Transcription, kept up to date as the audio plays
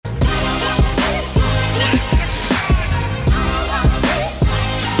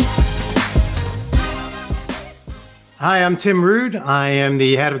Hi, I'm Tim Rood. I am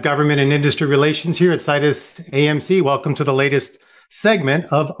the head of government and industry relations here at Citus AMC. Welcome to the latest segment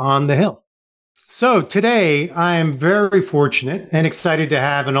of On the Hill. So today I am very fortunate and excited to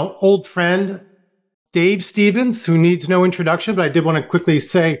have an old friend, Dave Stevens, who needs no introduction, but I did want to quickly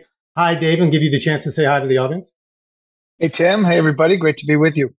say hi, Dave, and give you the chance to say hi to the audience. Hey, Tim. Hey, everybody. Great to be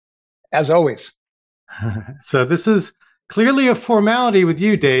with you, as always. So this is clearly a formality with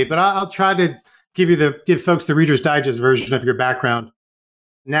you, Dave, but I'll try to give folks the Reader's Digest version of your background.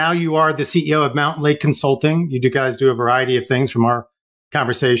 Now you are the CEO of Mountain Lake Consulting. You guys do a variety of things from our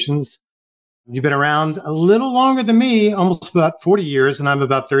conversations. You've been around a little longer than me, almost about 40 years, and I'm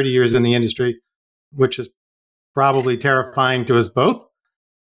about 30 years in the industry, which is probably terrifying to us both.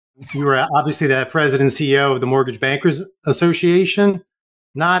 You were obviously the president and CEO of the Mortgage Bankers Association.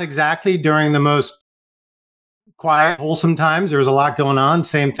 Not exactly during the most quiet, wholesome times. There was a lot going on.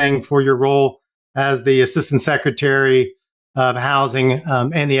 Same thing for your role as the Assistant Secretary of Housing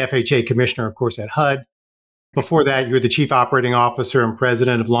and the FHA Commissioner, of course, at HUD. Before that, you were the Chief Operating Officer and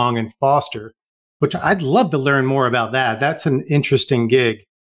President of Long and Foster, which I'd love to learn more about that. That's an interesting gig.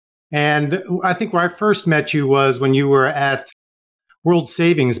 And I think where I first met you was when you were at World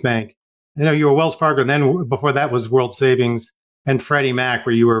Savings Bank. I know you were Wells Fargo, then before that was World Savings and Freddie Mac,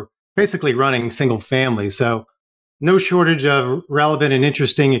 where you were basically running single family. So no shortage of relevant and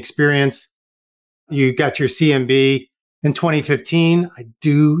interesting experience. You got your CMB in 2015. I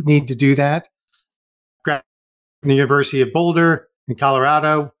do need to do that. Graduated from the University of Boulder in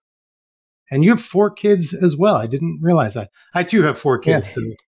Colorado. And you have 4 kids as well. I didn't realize that. I too have 4 kids. Yeah. So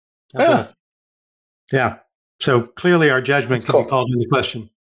God Yeah, bless. Yeah. So clearly our that's judgment could be cool. called into question.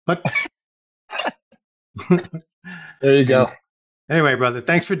 But There you go. anyway, brother,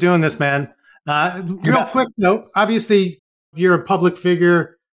 thanks for doing this, man. You Real bet. quick though, obviously you're a public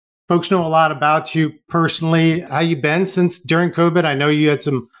figure. Folks know a lot about you personally. How you been since during COVID? I know you had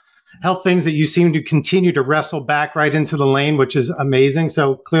some health things that you seem to continue to wrestle back right into the lane, which is amazing.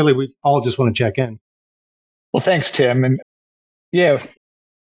 So clearly we all just want to check in. Well, thanks, Tim. And yeah,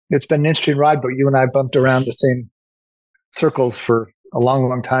 it's been an interesting ride, but you and I bumped around the same circles for a long,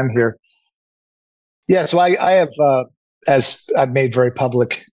 long time here. Yeah, so I have, as I've made very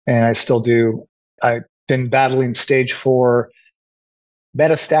public, and I still do, I've been battling stage 4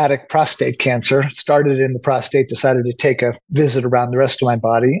 metastatic prostate cancer. Started in the prostate, decided to take a visit around the rest of my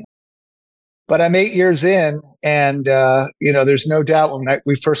body. But I'm 8 years in, and there's no doubt when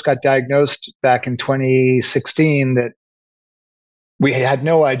we first got diagnosed back in 2016 that we had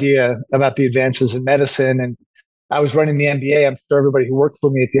no idea about the advances in medicine. And I was running the MBA. I'm sure everybody who worked for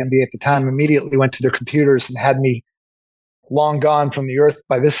me at the MBA at the time immediately went to their computers and had me long gone from the earth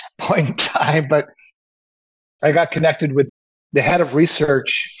by this point in time. But I got connected with the head of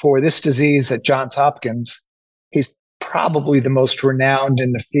research for this disease at Johns Hopkins. He's probably the most renowned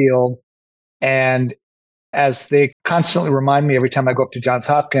in the field. And as they constantly remind me every time I go up to Johns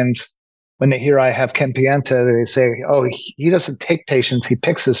Hopkins, when they hear I have Ken Pienta, they say, "Oh, he doesn't take patients, he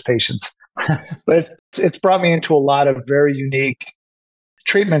picks his patients." But it's brought me into a lot of very unique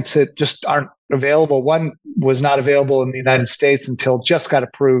treatments that just aren't available. One was not available in the United States until just got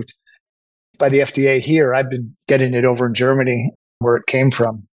approved by the FDA here. I've been getting it over in Germany, where it came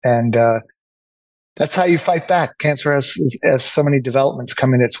from. And that's how you fight back. Cancer has so many developments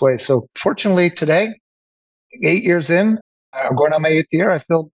coming its way. So fortunately today, 8 years in, I'm going on my 8th year. I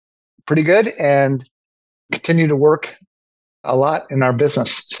feel pretty good and continue to work a lot in our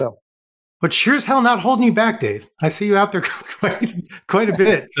business. So, But sure as hell not holding you back, Dave. I see you out there quite a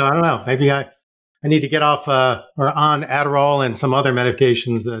bit. So I don't know. Maybe I need to get off or on Adderall and some other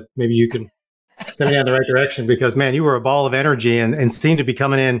medications that maybe you can send me in the right direction because, man, you were a ball of energy and seemed to be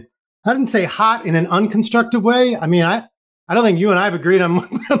coming in. I didn't say hot in an unconstructive way. I mean, I don't think you and I have agreed on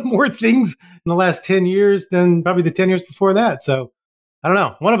more things in the last 10 years than probably the 10 years before that. So I don't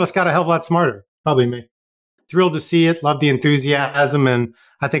know. One of us got a hell of a lot smarter, probably me. Thrilled to see it. Love the enthusiasm. And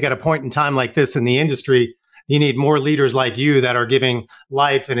I think at a point in time like this in the industry, you need more leaders like you that are giving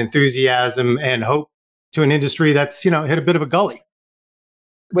life and enthusiasm and hope to an industry that's, hit a bit of a gully.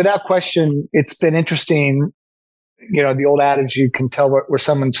 without question, it's been interesting. The old adage, you can tell where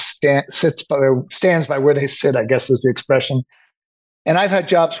someone stands by where they sit, I guess is the expression. And I've had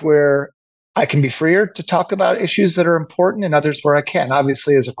jobs where I can be freer to talk about issues that are important and others where I can.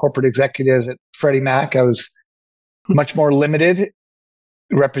 Obviously, as a corporate executive at Freddie Mac, I was much more limited,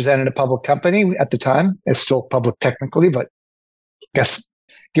 represented a public company at the time. It's still public technically, but I guess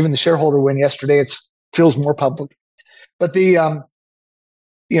given the shareholder win yesterday, it feels more public. But in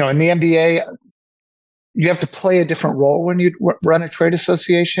the MBA, you have to play a different role when you run a trade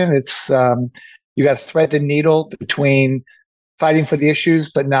association. It's You got to thread the needle between fighting for the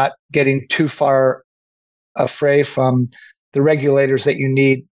issues, but not getting too far astray from the regulators that you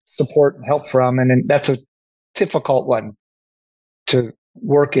need support and help from. And that's a difficult one to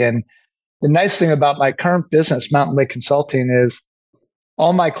work in. The nice thing about my current business, Mountain Lake Consulting, is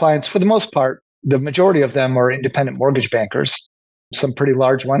all my clients, for the most part, the majority of them are independent mortgage bankers, some pretty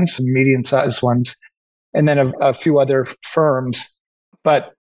large ones, some medium-sized ones, and then a few other firms.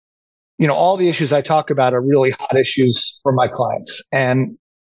 But all the issues I talk about are really hot issues for my clients. And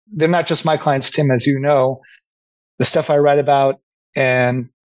they're not just my clients, Tim, as you know. The stuff I write about and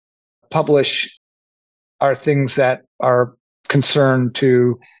publish are things that are concerned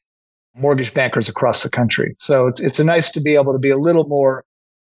to mortgage bankers across the country. So it's nice to be able to be a little more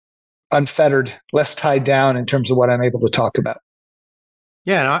unfettered, less tied down in terms of what I'm able to talk about.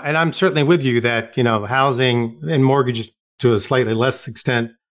 Yeah, and I'm certainly with you that, housing and mortgages to a slightly less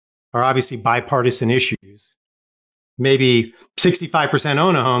extent are obviously bipartisan issues. Maybe 65%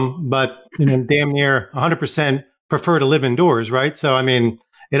 own a home, but damn near 100% prefer to live indoors, right? So,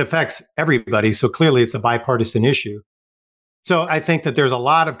 it affects everybody. So clearly it's a bipartisan issue. So I think that there's a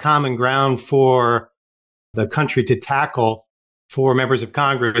lot of common ground for the country to tackle for members of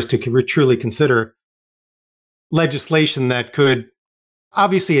Congress to truly consider legislation that could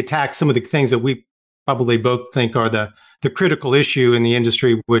obviously attack some of the things that we probably both think are the critical issue in the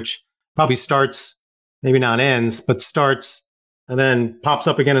industry, which probably starts, maybe not ends, but starts and then pops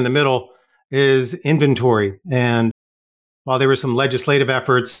up again in the middle, is inventory. And while there were some legislative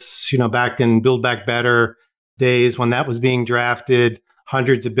efforts, back in Build Back Better days when that was being drafted,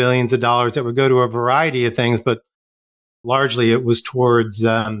 hundreds of billions of dollars that would go to a variety of things, but largely it was towards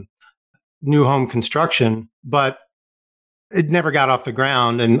new home construction, but it never got off the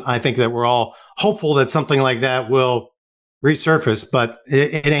ground. And I think that we're all hopeful that something like that will resurface, but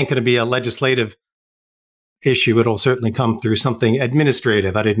it ain't going to be a legislative issue. It'll certainly come through something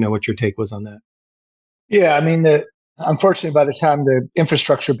administrative. I didn't know what your take was on that. Yeah, unfortunately, by the time the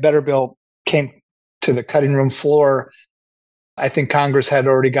Infrastructure Better bill came to the cutting room floor, I think Congress had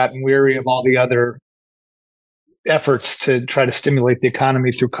already gotten weary of all the other efforts to try to stimulate the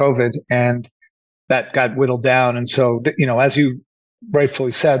economy through COVID, and that got whittled down. And so, as you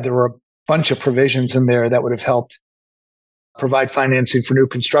rightfully said, there were a bunch of provisions in there that would have helped provide financing for new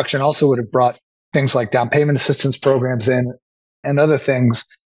construction, also would have brought things like down payment assistance programs in and other things.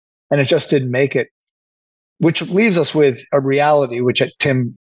 And it just didn't make it, which leaves us with a reality, which,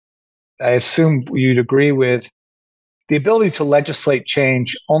 Tim, I assume you'd agree with. The ability to legislate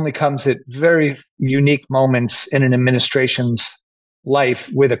change only comes at very unique moments in an administration's life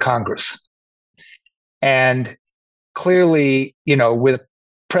with a Congress. And clearly, with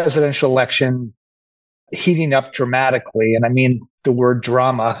presidential election heating up dramatically, and I mean the word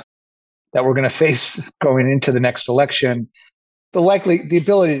drama that we're going to face going into the next election, the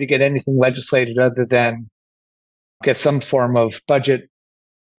ability to get anything legislated other than get some form of budget,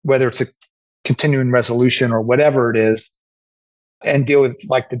 whether it's a continuing resolution or whatever it is, and deal with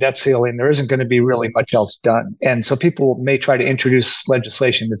like the debt ceiling, there isn't going to be really much else done. And so people may try to introduce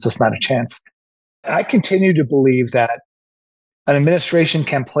legislation. It's just not a chance. I continue to believe that an administration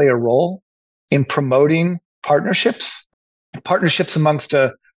can play a role in promoting partnerships amongst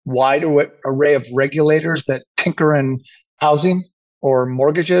a wide array of regulators that tinker in housing or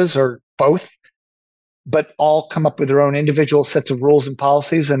mortgages or both, but all come up with their own individual sets of rules and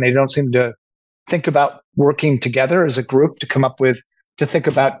policies, and they don't seem to think about working together as a group to think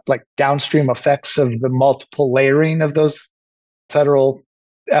about like downstream effects of the multiple layering of those federal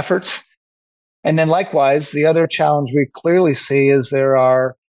efforts. And then likewise, the other challenge we clearly see is there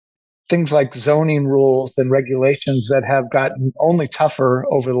are things like zoning rules and regulations that have gotten only tougher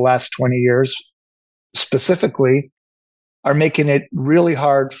over the last 20 years, specifically, are making it really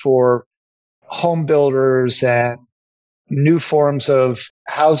hard for home builders and new forms of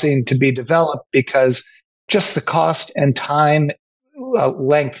housing to be developed, because just the cost and time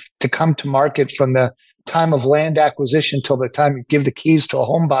length to come to market from the time of land acquisition till the time you give the keys to a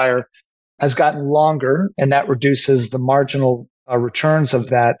home buyer has gotten longer, and that reduces the marginal returns of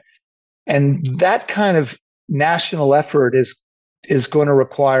that. And that kind of national effort is going to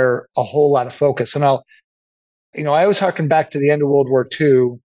require a whole lot of focus. And I always harken back to the end of World War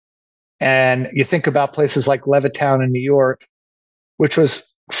II, and you think about places like Levittown in New York, which was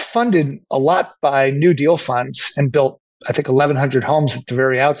funded a lot by New Deal funds and built, I think, 1,100 homes at the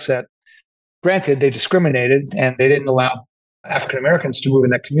very outset. Granted, they discriminated and they didn't allow African Americans to move in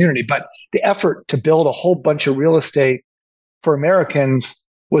that community, but the effort to build a whole bunch of real estate for Americans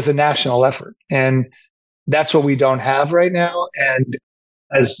was a national effort. And that's what we don't have right now. And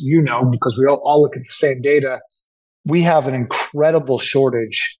as you know, because we all look at the same data, we have an incredible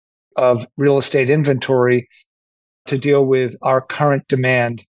shortage of real estate inventory to deal with our current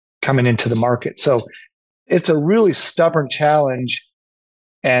demand coming into the market. So it's a really stubborn challenge,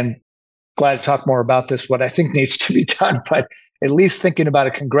 and glad to talk more about this, what I think needs to be done, but at least thinking about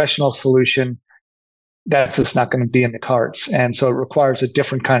a congressional solution, that's just not going to be in the cards. And so it requires a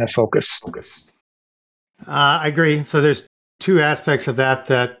different kind of focus. I agree. So there's two aspects of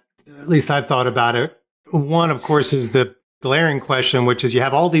that at least I've thought about it. One, of course, is the glaring question, which is you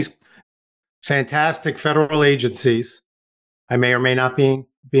have all these fantastic federal agencies. I may or may not be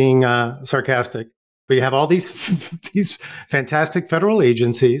being sarcastic, but you have all these these fantastic federal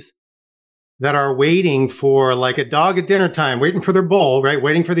agencies that are waiting for, like a dog at dinner time, waiting for their bowl, right?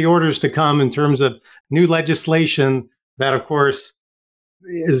 Waiting for the orders to come in terms of new legislation that, of course,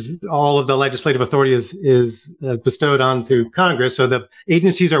 is all of the legislative authority is bestowed onto Congress. So the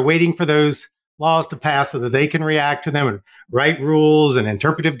agencies are waiting for those laws to pass so that they can react to them and write rules and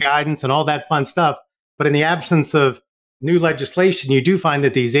interpretive guidance and all that fun stuff. But in the absence of new legislation, you do find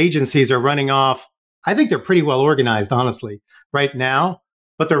that these agencies are running off. I think they're pretty well organized, honestly, right now,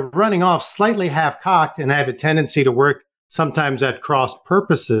 but they're running off slightly half-cocked and have a tendency to work sometimes at cross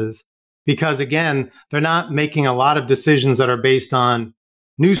purposes because, again, they're not making a lot of decisions that are based on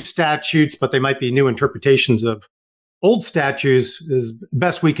new statutes, but they might be new interpretations of old statutes is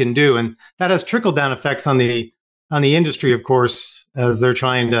best we can do. And that has trickle-down effects on the industry, of course, as they're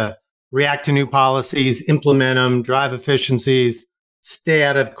trying to react to new policies, implement them, drive efficiencies, stay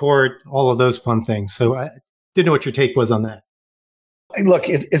out of court, all of those fun things. So I didn't know what your take was on that. Look,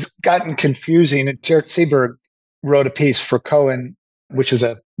 it's gotten confusing. Jared Seberg wrote a piece for Cohen, which is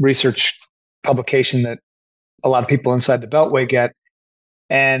a research publication that a lot of people inside the Beltway get.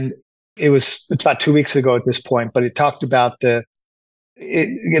 And it's about 2 weeks ago at this point, but it talked about the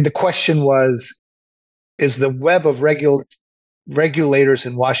question was, is the web of regulators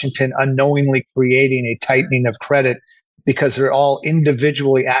in Washington unknowingly creating a tightening of credit because they're all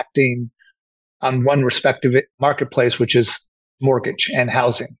individually acting on one respective marketplace, which is mortgage and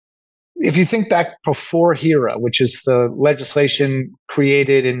housing. If you think back before HERA, which is the legislation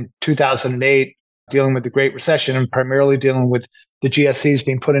created in 2008, dealing with the Great Recession and primarily dealing with the GSEs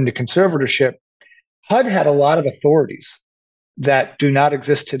being put into conservatorship, HUD had a lot of authorities that do not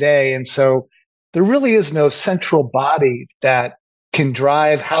exist today. And so there really is no central body that can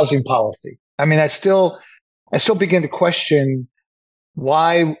drive housing policy. I mean, I still begin to question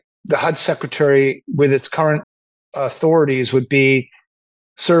why the HUD secretary with its current authorities would be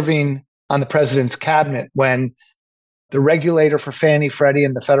serving on the president's cabinet when the regulator for Fannie, Freddie,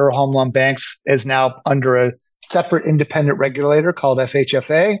 and the Federal Home Loan Banks is now under a separate independent regulator called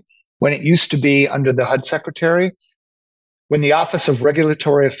FHFA, when it used to be under the HUD secretary. When the Office of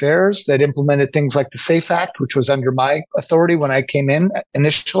Regulatory Affairs that implemented things like the SAFE Act, which was under my authority when I came in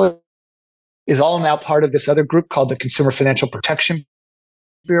initially, is all now part of this other group called the Consumer Financial Protection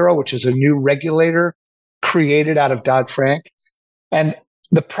Bureau, which is a new regulator created out of Dodd-Frank. And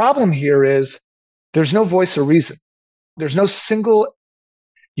the problem here is there's no voice or reason. There's no single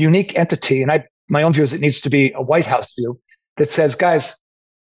unique entity, and my own view is it needs to be a White House view that says, guys,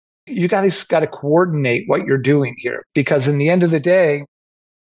 you guys got to coordinate what you're doing here, because in the end of the day,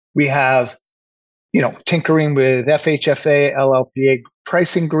 we have, tinkering with FHFA, LLPA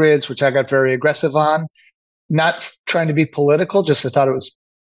pricing grids, which I got very aggressive on, not trying to be political, just I thought it was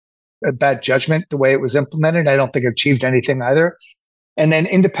a bad judgment the way it was implemented. I don't think it achieved anything either. And then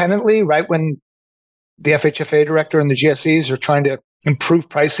independently, right when the FHFA director and the GSEs are trying to improve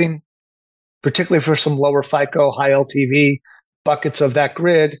pricing, particularly for some lower FICO, high LTV buckets of that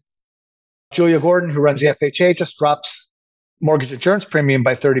grid, Julia Gordon, who runs the FHA, just drops mortgage insurance premium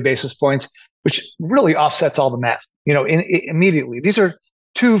by 30 basis points, which really offsets all the math, immediately. These are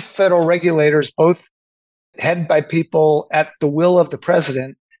two federal regulators, both headed by people at the will of the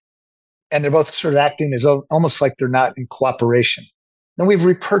president, and they're both sort of acting as almost like they're not in cooperation. Then we have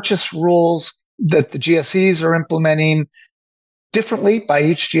repurchase rules that the GSEs are implementing differently by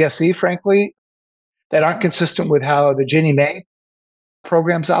each GSE, frankly, that aren't consistent with how the Ginnie Mae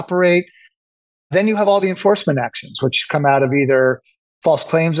programs operate. Then you have all the enforcement actions, which come out of either False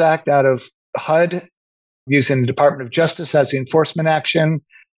Claims Act, out of HUD, using the Department of Justice as the enforcement action.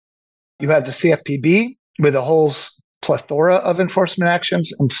 You have the CFPB with a whole plethora of enforcement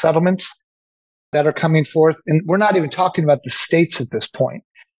actions and settlements that are coming forth. And we're not even talking about the states at this point.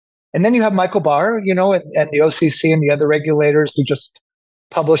 And then you have Michael Barr, and the OCC and the other regulators who just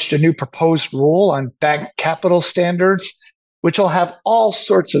published a new proposed rule on bank capital standards, which will have all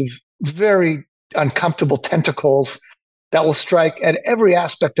sorts of very uncomfortable tentacles that will strike at every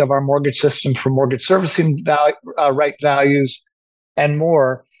aspect of our mortgage system, from mortgage servicing right values and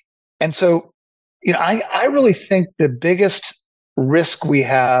more. And so, I really think the biggest risk we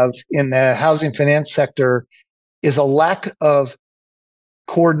have in the housing finance sector is a lack of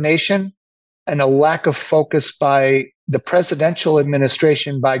coordination and a lack of focus by the presidential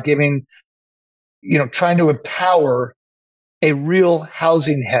administration by giving, trying to empower a real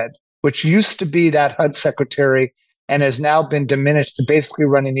housing head, which used to be that HUD secretary and has now been diminished to basically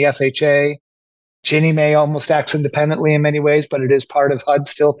running the FHA. Ginny Mae almost acts independently in many ways, but it is part of HUD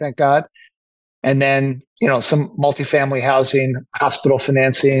still, thank God. And then, some multifamily housing, hospital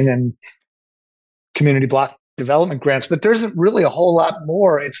financing, and community block development grants. But there isn't really a whole lot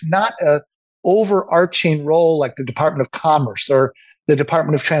more. It's not a overarching role like the Department of Commerce or the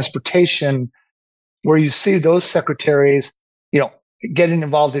Department of Transportation, where you see those secretaries, getting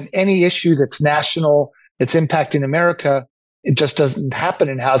involved in any issue that's national, that's impacting America. It just doesn't happen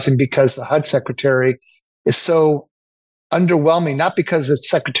in housing because the HUD secretary is so underwhelming, not because it's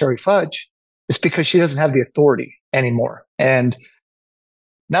Secretary Fudge, it's because she doesn't have the authority anymore. And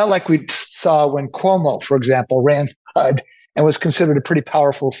not like we saw when Cuomo, for example, ran HUD and was considered a pretty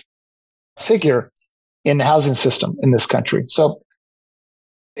powerful figure in the housing system in this country. So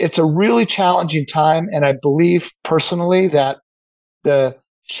it's a really challenging time. And I believe personally that the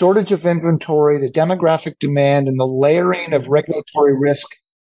shortage of inventory, the demographic demand, and the layering of regulatory risk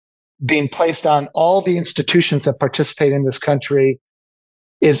being placed on all the institutions that participate in this country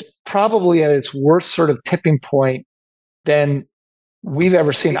is probably at its worst sort of tipping point than we've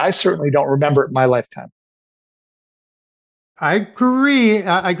ever seen. I certainly don't remember it in my lifetime. I agree.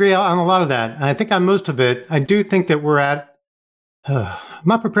 I agree on a lot of that. I think on most of it. I do think that we're at, I'm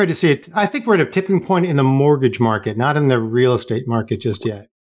not prepared to see it. I think we're at a tipping point in the mortgage market, not in the real estate market just yet.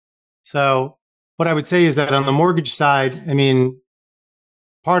 So what I would say is that on the mortgage side, I mean,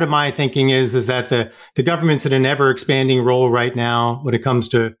 part of my thinking is that the government's in an ever expanding role right now when it comes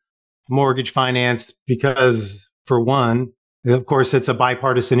to mortgage finance, because for one, of course, it's a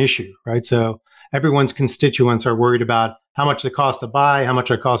bipartisan issue, right? So everyone's constituents are worried about how much it costs to buy, how much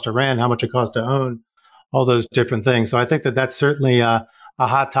it costs to rent, how much it costs to own, all those different things. So I think that that's certainly a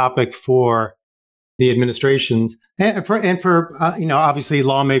hot topic for the administrations and for obviously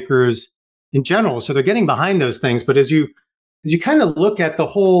lawmakers in general. So they're getting behind those things. But as you kind of look at the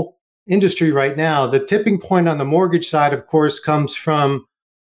whole industry right now, the tipping point on the mortgage side, of course, comes from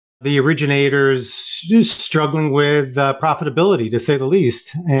the originators just struggling with profitability, to say the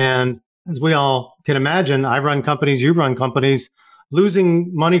least. And as we all can imagine, I run companies, you run companies.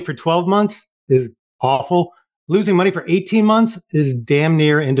 Losing money for 12 months is awful. Losing money for 18 months is damn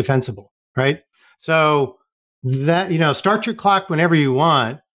near indefensible, right? So that, start your clock whenever you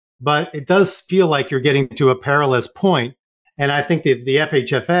want, but it does feel like you're getting to a perilous point. And I think that the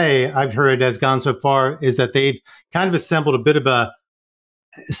FHFA, I've heard, has gone so far is that they've kind of assembled a bit of a,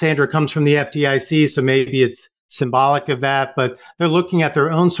 Sandra comes from the FDIC, so maybe it's symbolic of that, but they're looking at their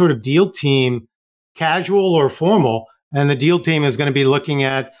own sort of deal team, casual or formal. And the deal team is going to be looking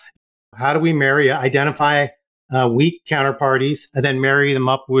at how do we identify weak counterparties and then marry them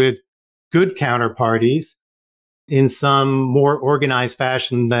up with good counterparties in some more organized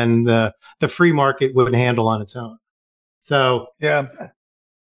fashion than the free market would handle on its own. So, yeah,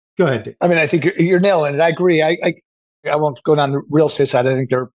 go ahead, Dave. I mean, I think you're nailing it. I agree. I won't go down the real estate side. I think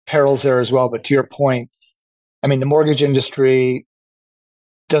there are perils there as well. But to your point, I mean, the mortgage industry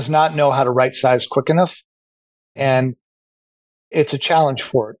does not know how to right size quick enough. And it's a challenge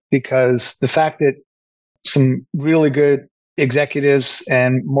for it because the fact that some really good executives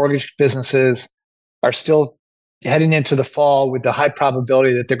and mortgage businesses are still heading into the fall with the high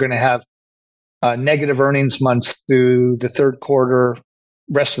probability that they're going to have negative earnings months through the third quarter,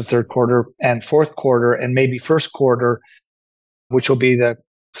 rest of the third quarter and fourth quarter, and maybe first quarter, which will be the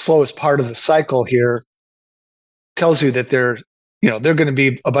slowest part of the cycle here, tells you that they're going to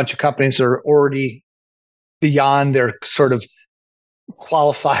be a bunch of companies that are already beyond their sort of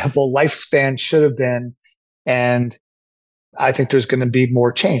qualifiable lifespan should have been. And I think there's going to be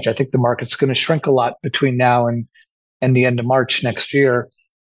more change. I think the market's going to shrink a lot between now and the end of March next year.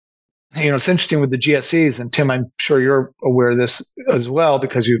 It's interesting with the GSEs, and Tim, I'm sure you're aware of this as well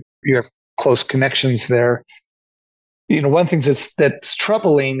because you have close connections there. One thing that's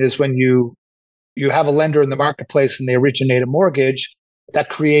troubling is when you have a lender in the marketplace and they originate a mortgage, that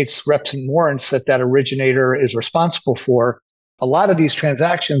creates reps and warrants that originator is responsible for. A lot of these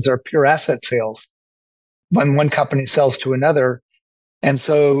transactions are pure asset sales when one company sells to another. And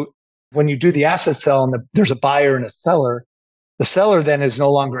so when you do the asset sale and there's a buyer and a seller, the seller then is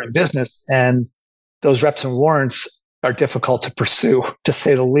no longer in business, and those reps and warrants are difficult to pursue, to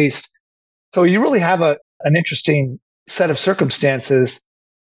say the least. So you really have an interesting set of circumstances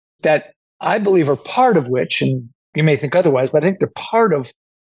that I believe are part of which, and you may think otherwise, but I think they're part of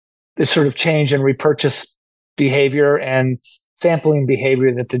this sort of change in repurchase behavior and sampling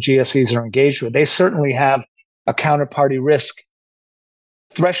behavior that the GSEs are engaged with. They certainly have a counterparty risk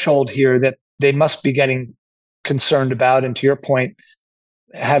threshold here that they must be getting concerned about. And to your point,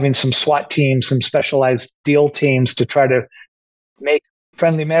 having some SWAT teams, some specialized deal teams to try to make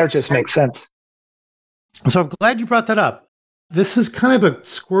friendly marriages make sense. So I'm glad you brought that up. This is kind of a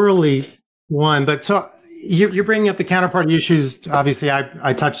squirrely one, but so you're bringing up the counterparty issues. Obviously,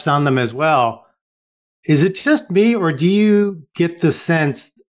 I touched on them as well. Is it just me, or do you get the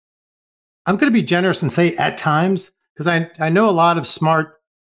sense, I'm going to be generous and say at times, because I know a lot of smart,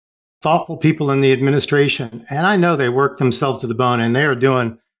 thoughtful people in the administration, and I know they work themselves to the bone, and they are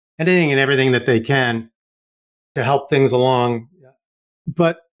doing anything and everything that they can to help things along.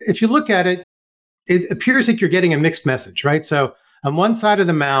 But if you look at it, it appears like you're getting a mixed message, right? So on one side of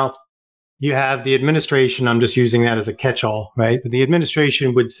the mouth, you have the administration. I'm just using that as a catch-all, right? But the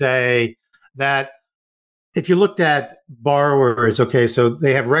administration would say that if you looked at borrowers, okay, so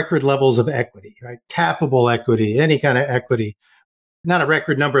they have record levels of equity, right? Tappable equity, any kind of equity. Not a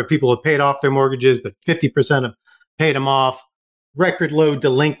record number of people have paid off their mortgages, but 50% have paid them off. Record low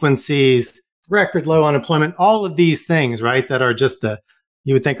delinquencies, record low unemployment, all of these things, right? That are just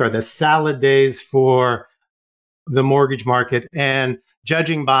you would think are the salad days for the mortgage market. And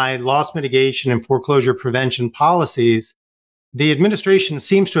judging by loss mitigation and foreclosure prevention policies, the administration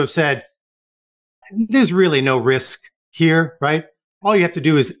seems to have said, there's really no risk here, right? All you have to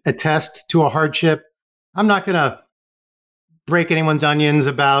do is attest to a hardship. I'm not going to break anyone's onions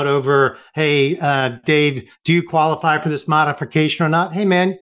about over, hey, Dave, do you qualify for this modification or not? Hey,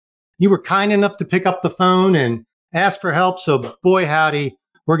 man, you were kind enough to pick up the phone and ask for help. So boy, howdy,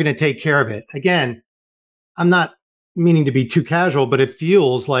 we're going to take care of it. Again, I'm not meaning to be too casual, but it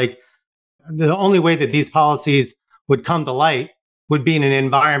feels like the only way that these policies would come to light would be in an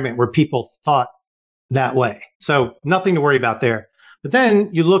environment where people thought that way. So nothing to worry about there. But then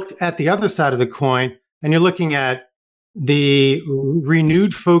you look at the other side of the coin and you're looking at the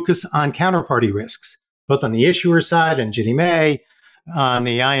renewed focus on counterparty risks, both on the issuer side and Ginnie Mae, on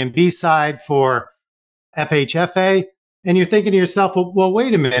the IMB side for FHFA. And you're thinking to yourself, well,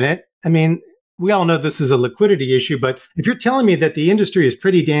 wait a minute. I mean, we all know this is a liquidity issue, but if you're telling me that the industry is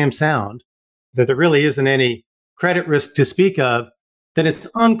pretty damn sound, that there really isn't any credit risk to speak of, then it's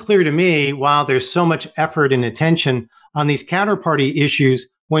unclear to me why there's so much effort and attention on these counterparty issues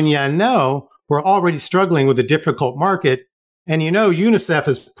when you know we're already struggling with a difficult market. And you know UNICEF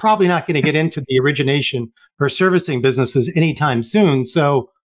is probably not going to get into the origination or servicing businesses anytime soon. So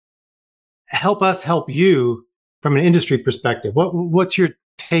help us help you from an industry perspective. What's your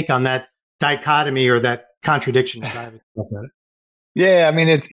take on that dichotomy or that contradiction? Yeah, I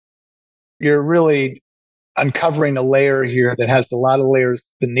mean, you're really uncovering a layer here that has a lot of layers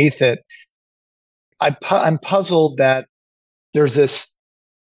beneath it. I'm puzzled that there's this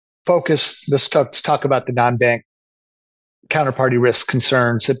focus. Let's talk about the non-bank counterparty risk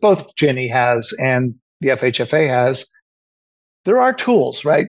concerns that both Ginnie has and the FHFA has. There are tools,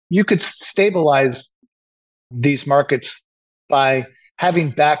 right? You could stabilize these markets by having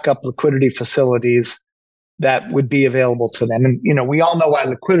backup liquidity facilities that would be available to them. And, we all know why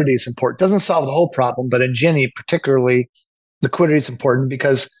liquidity is important. It doesn't solve the whole problem, but in Ginnie particularly, liquidity is important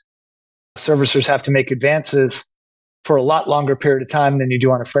because servicers have to make advances for a lot longer period of time than you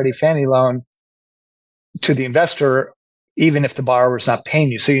do on a Freddie Fannie loan to the investor, even if the borrower is not paying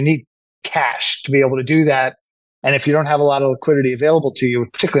you. So you need cash to be able to do that. And if you don't have a lot of liquidity available to you,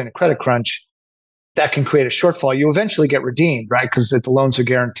 particularly in a credit crunch, that can create a shortfall. You eventually get redeemed, right? Because the loans are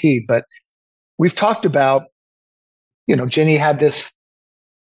guaranteed. But we've talked about, Ginnie had this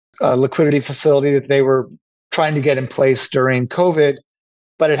liquidity facility that they were trying to get in place during COVID,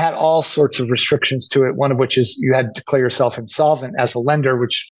 but it had all sorts of restrictions to it. One of which is you had to declare yourself insolvent as a lender,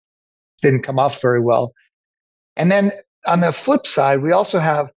 which didn't come off very well. And then on the flip side, we also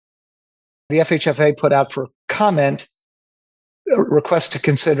have the FHFA put out for comment a request to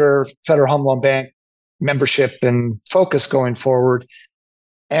consider Federal Home Loan Bank membership and focus going forward.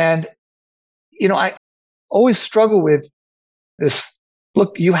 And, I always struggle with this.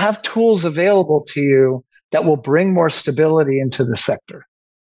 Look, you have tools available to you that will bring more stability into the sector.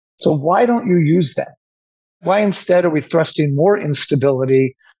 So why don't you use that? Why instead are we thrusting more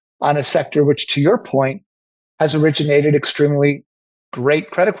instability on a sector which, to your point, has originated extremely great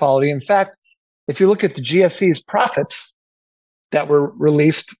credit quality? In fact, if you look at the GSE's profits that were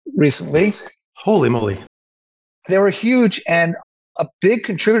released recently, holy moly, They were huge, and a big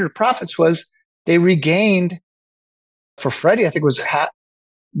contributor to profits was they regained, for Freddie, I think it was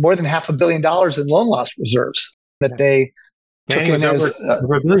more than $500 million in loan loss reserves that they took in as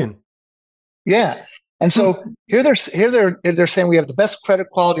over $1 billion. Yeah. And so here they're saying we have the best credit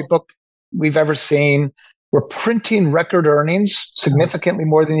quality book we've ever seen. We're printing record earnings, significantly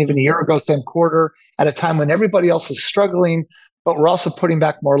more than even a year ago, same quarter, at a time when everybody else is struggling, but we're also putting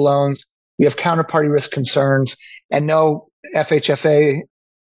back more loans. We have counterparty risk concerns, and no, FHFA,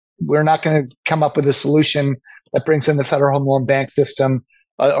 we're not going to come up with a solution that brings in the Federal Home Loan Bank system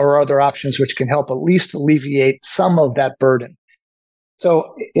or other options which can help at least alleviate some of that burden.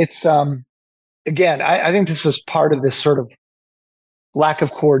 So it's, again, I think this is part of this sort of lack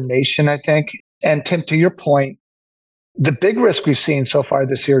of coordination, I think. And Tim, to your point, the big risk we've seen so far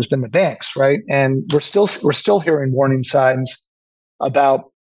this year has been the banks, right? And we're still hearing warning signs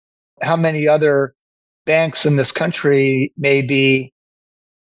about how many other banks in this country maybe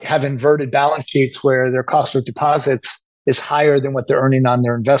have inverted balance sheets where their cost of deposits is higher than what they're earning on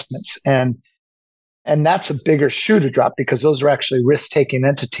their investments. And that's a bigger shoe to drop because those are actually risk-taking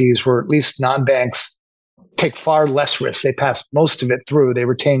entities where at least non-banks take far less risk. They pass most of it through. They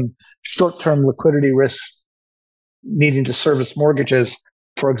retain short-term liquidity risks needing to service mortgages,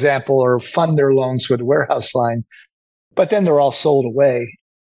 for example, or fund their loans with a warehouse line. But then they're all sold away.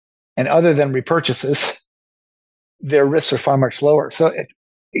 And other than repurchases, their risks are far much lower. So,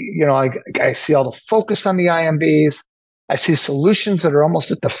 I see all the focus on the IMBs. I see solutions that are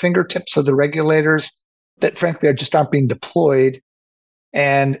almost at the fingertips of the regulators that, frankly, just aren't being deployed.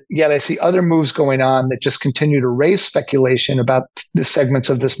 And yet I see other moves going on that just continue to raise speculation about the segments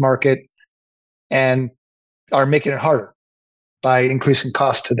of this market and are making it harder by increasing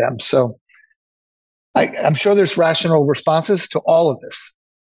cost to them. So I'm sure there's rational responses to all of this.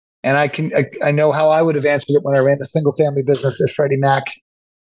 And I know how I would have answered it when I ran the single family business at Freddie Mac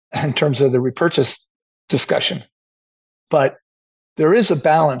in terms of the repurchase discussion. But there is a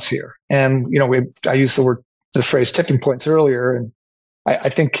balance here. And, I used the phrase tipping points earlier. And I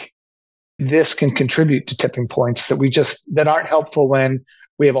think this can contribute to tipping points that aren't helpful when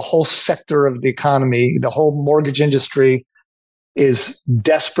we have a whole sector of the economy, the whole mortgage industry is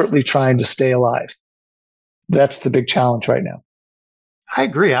desperately trying to stay alive. That's the big challenge right now. I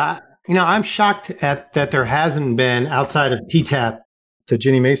agree. I'm shocked at that there hasn't been, outside of PTAP, the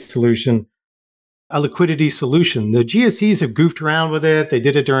Ginnie Mae solution, a liquidity solution. The GSEs have goofed around with it. They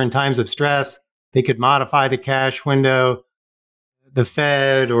did it during times of stress. They could modify the cash window. The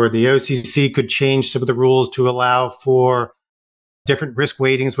Fed or the OCC could change some of the rules to allow for different risk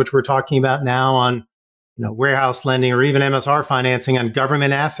weightings, which we're talking about now on, warehouse lending or even MSR financing on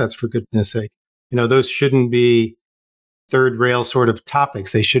government assets, for goodness sake. Those shouldn't be third rail sort of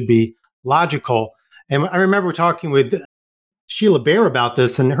topics. They should be logical. And I remember talking with Sheila Bair about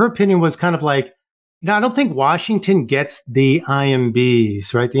this, and her opinion was kind of like, I don't think Washington gets the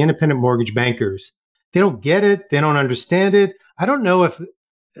IMBs, right? The independent mortgage bankers. They don't get it. They don't understand it. I don't know if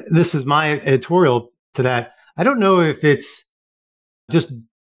this is my editorial to that. I don't know if it's just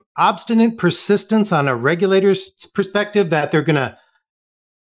obstinate persistence on a regulator's perspective that they're going to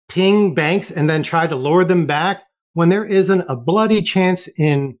ping banks and then try to lure them back when there isn't a bloody chance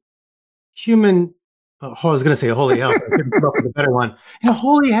in human, I was going to say holy hell, I couldn't come up with a better one.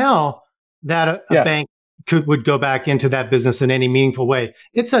 Holy hell that a bank would go back into that business in any meaningful way.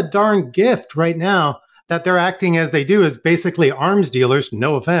 It's a darn gift right now that they're acting as they do as basically arms dealers,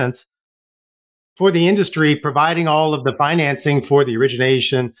 no offense, for the industry, providing all of the financing for the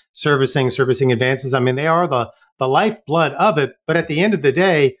origination, servicing advances. I mean, they are the lifeblood of it. But at the end of the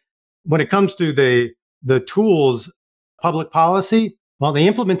day, when it comes to the tools, public policy, well, the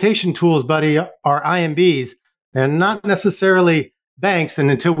implementation tools, buddy, are IMBs and not necessarily banks. And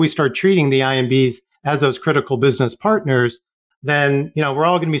until we start treating the IMBs as those critical business partners, then we're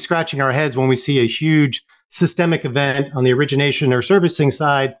all going to be scratching our heads when we see a huge systemic event on the origination or servicing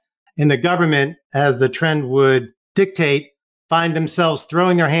side, and the government, as the trend would dictate, find themselves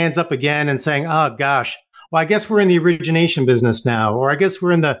throwing their hands up again and saying, oh gosh, well, I guess we're in the origination business now, or I guess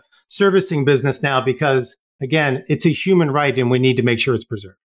we're in the servicing business now, because again, it's a human right and we need to make sure it's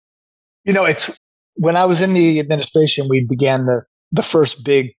preserved. It's when I was in the administration, we began the first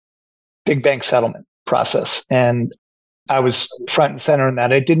big bank settlement process. And I was front and center in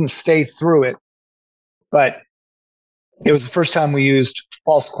that. I didn't stay through it, but it was the first time we used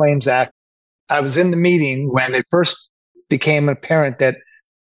False Claims Act. I was in the meeting when it first became apparent that,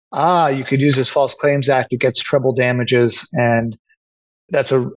 you could use this False Claims Act against treble damages. And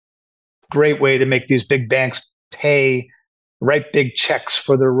that's a great way to make these big banks write big checks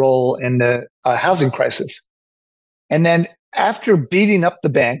for their role in the housing crisis. And then after beating up the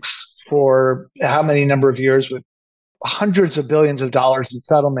banks for how many number of years with hundreds of billions of dollars in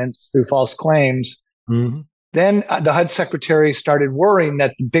settlements through false claims, then the HUD secretary started worrying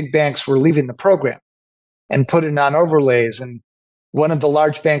that the big banks were leaving the program and putting on overlays. And one of the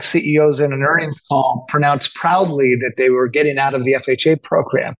large bank CEOs in an earnings call pronounced proudly that they were getting out of the FHA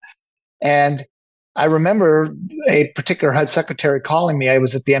program. And I remember a particular HUD secretary calling me. I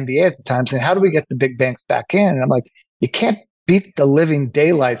was at the MBA at the time, saying, "How do we get the big banks back in?" And I'm like, "You can't beat the living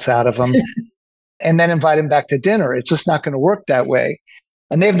daylights out of them and then invite them back to dinner. It's just not going to work that way."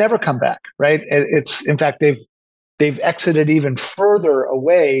 And they've never come back, right? It's in fact they've exited even further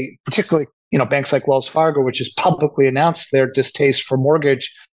away, particularly banks like Wells Fargo, which has publicly announced their distaste for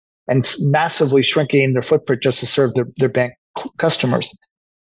mortgage and massively shrinking their footprint just to serve their bank customers.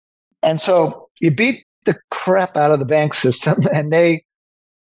 And so you beat the crap out of the bank system, and they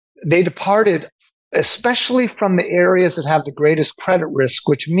departed, especially from the areas that have the greatest credit risk,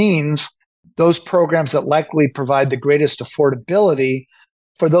 which means those programs that likely provide the greatest affordability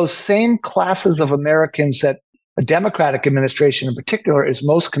for those same classes of Americans that a Democratic administration in particular is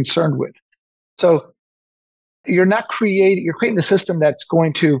most concerned with. So you're creating a system that's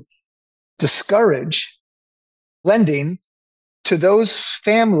going to discourage lending to those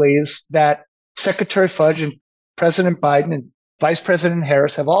families that Secretary Fudge and President Biden and Vice President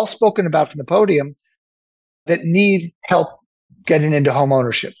Harris have all spoken about from the podium that need help getting into home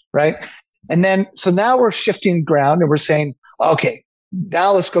ownership, right? And then, so now we're shifting ground and we're saying, okay,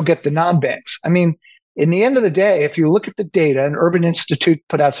 now let's go get the non-banks. I mean, in the end of the day, if you look at the data, and Urban Institute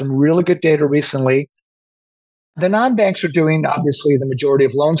put out some really good data recently, the non-banks are doing, obviously, the majority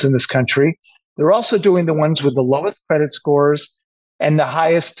of loans in this country. They're also doing the ones with the lowest credit scores and the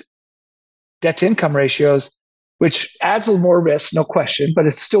highest debt-to-income ratios, which adds a little more risk, no question, but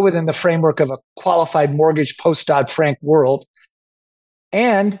it's still within the framework of a qualified mortgage post-Dodd-Frank world.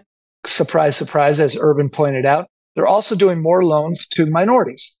 And surprise, surprise, as Urban pointed out, they're also doing more loans to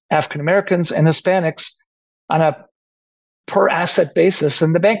minorities, African Americans and Hispanics, on a per asset basis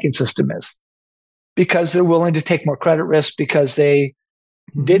than the banking system is, because they're willing to take more credit risk, because many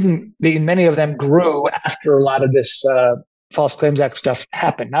of them grew after a lot of this False Claims Act stuff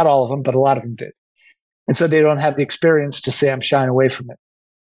happened. Not all of them, but a lot of them did. And so they don't have the experience to say, I'm shying away from it.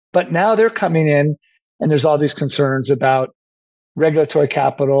 But now they're coming in, and there's all these concerns about regulatory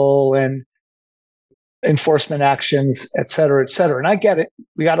capital and enforcement actions, et cetera, et cetera. And I get it.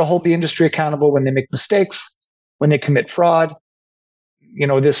 We got to hold the industry accountable when they make mistakes, when they commit fraud.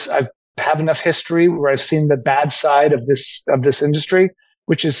 I have enough history where I've seen the bad side of this industry,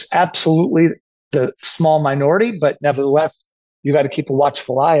 which is absolutely the small minority, but nevertheless, you got to keep a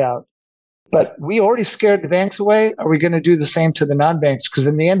watchful eye out. But we already scared the banks away. Are we going to do the same to the non-banks? Because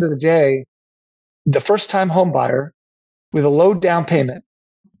in the end of the day, the first-time home buyer with a low down payment,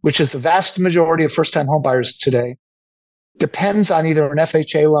 which is the vast majority of first-time home buyers today, depends on either an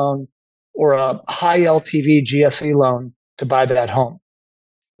FHA loan or a high LTV GSE loan to buy that home.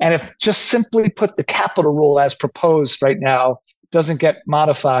 And if just simply put the capital rule as proposed right now doesn't get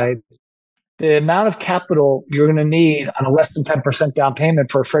modified, the amount of capital you're going to need on a less than 10% down payment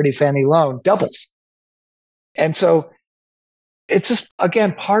for a Freddie Fannie loan doubles. And so it's just,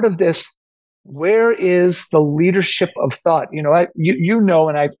 again, part of this. Where is the leadership of thought?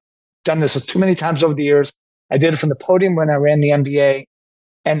 And I've done this too many times over the years. I did it from the podium when I ran the MBA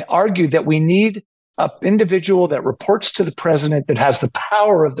and argued that we need an individual that reports to the president, that has the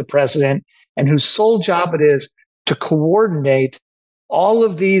power of the president, and whose sole job it is to coordinate all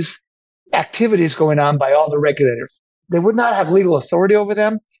of these activities going on by all the regulators. They would not have legal authority over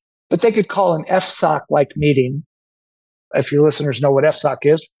them, but they could call an FSOC-like meeting. If your listeners know what FSOC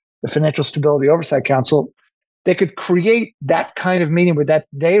is, the Financial Stability Oversight Council, they could create that kind of meeting where that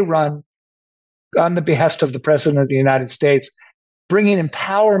they run on the behest of the President of the United States, bringing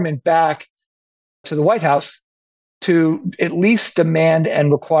empowerment back to the White House to at least demand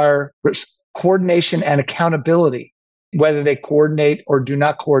and require coordination and accountability, whether they coordinate or do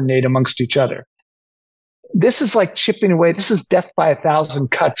not coordinate amongst each other. This is like chipping away. This is death by 1,000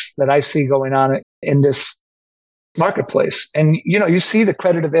 cuts that I see going on in this marketplace. And, you see the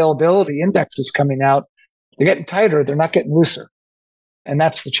credit availability indexes coming out. They're getting tighter. They're not getting looser. And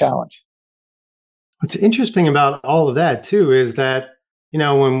that's the challenge. What's interesting about all of that, too, is that,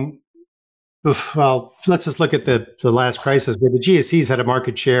 let's just look at the last crisis where the GSEs had a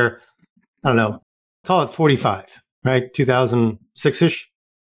market share, I don't know, call it 45, right? 2006-ish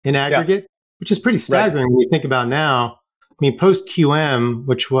in aggregate, which is pretty staggering when you think about now. I mean, post QM,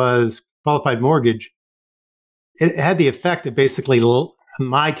 which was qualified mortgage, it had the effect of basically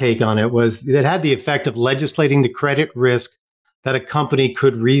my take on it was it had the effect of legislating the credit risk that a company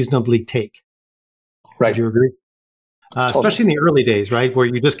could reasonably take. Right. Would you agree? Totally. Especially in the early days, right, where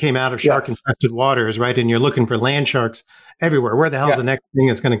you just came out of shark infested waters, right, and you're looking for land sharks everywhere. Where the hell's the next thing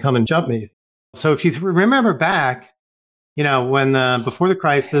that's going to come and jump me? So if you remember back, when before the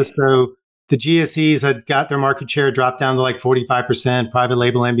crisis, so the GSEs had got their market share dropped down to like 45%, private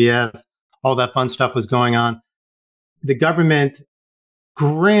label MBS, all that fun stuff was going on. The government,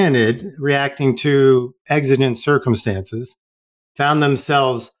 granted, reacting to exigent circumstances, found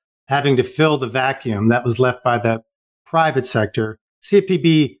themselves having to fill the vacuum that was left by the private sector.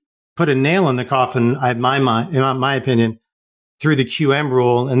 CFPB put a nail in the coffin, in my opinion, through the QM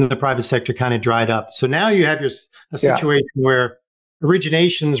rule, and the private sector kind of dried up. So now you have a situation where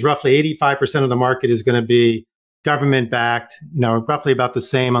originations, roughly 85% of the market is going to be government backed, roughly about the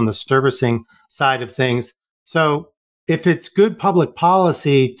same on the servicing side of things. So if it's good public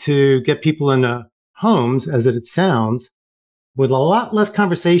policy to get people into homes, as it sounds, with a lot less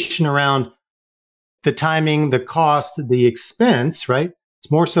conversation around the timing, the cost, the expense, right?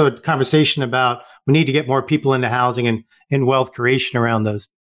 It's more so a conversation about we need to get more people into housing and wealth creation around those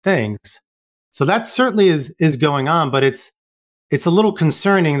things. So that certainly is going on, but it's a little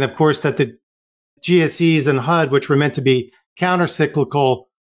concerning, of course, that the GSEs and HUD, which were meant to be counter-cyclical,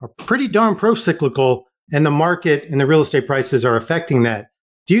 are pretty darn pro-cyclical, and the market and the real estate prices are affecting that.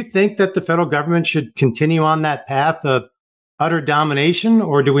 Do you think that the federal government should continue on that path of utter domination,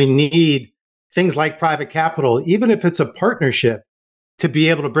 or do we need things like private capital, even if it's a partnership, to be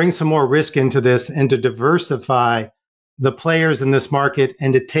able to bring some more risk into this and to diversify the players in this market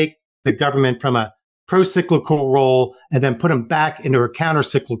and to take the government from a pro-cyclical role and then put them back into a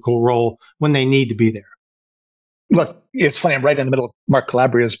counter-cyclical role when they need to be there? Look, it's funny. I'm right in the middle of Mark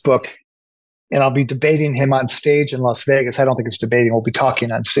Calabria's book, and I'll be debating him on stage in Las Vegas. I don't think it's debating. We'll be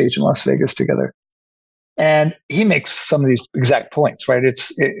talking on stage in Las Vegas together. And he makes some of these exact points, right?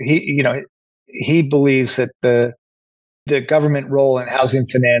 He believes that the government role in housing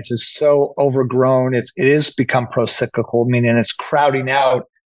finance is so overgrown. It is become pro-cyclical, meaning it's crowding out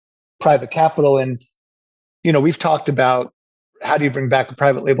private capital. And, we've talked about how do you bring back a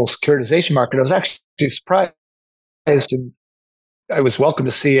private label securitization market. I was actually surprised, and I was welcome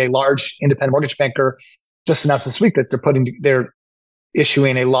to see a large independent mortgage banker just announced this week that they're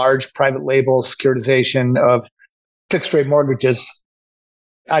issuing a large private label securitization of fixed rate mortgages.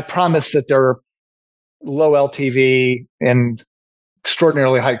 I promise that they're low LTV and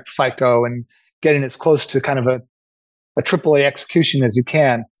extraordinarily high FICO and getting as close to kind of a AAA execution as you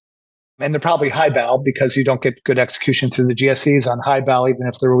can. And they're probably high bal because you don't get good execution through the GSEs on high bal, even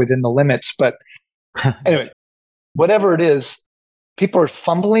if they're within the limits. But anyway, whatever it is, people are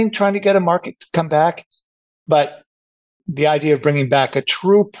fumbling trying to get a market to come back. But the idea of bringing back a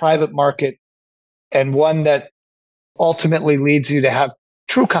true private market and one that ultimately leads you to have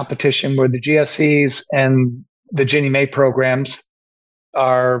true competition where the GSEs and the Ginnie Mae programs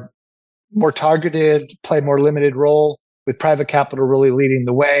are more targeted, play a more limited role with private capital really leading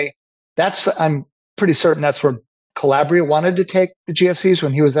the way. I'm pretty certain that's where Calabria wanted to take the GSEs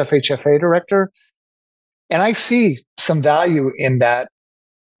when he was FHFA director. And I see some value in that.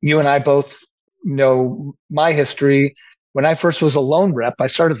 You and I both know my history. When I first was a loan rep, I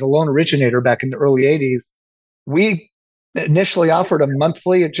started as a loan originator back in the early 80s. We initially offered a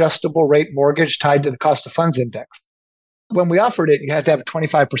monthly adjustable rate mortgage tied to the cost of funds index. When we offered it, you had to have a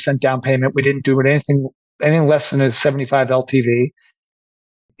 25% down payment. We didn't do it anything less than a 75 LTV.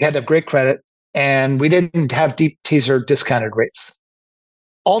 You had to have great credit, and we didn't have deep teaser discounted rates.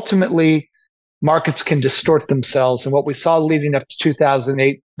 Ultimately, markets can distort themselves. And what we saw leading up to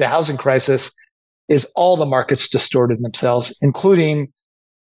 2008, the housing crisis, is all the markets distorted themselves, including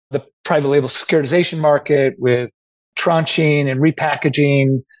the private label securitization market with tranching and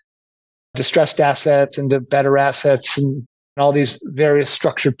repackaging distressed assets into better assets and all these various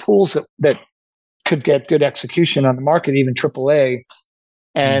structured pools that could get good execution on the market, even AAA.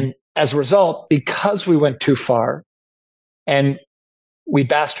 And as a result, because we went too far and we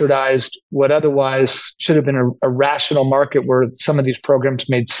bastardized what otherwise should have been a rational market where some of these programs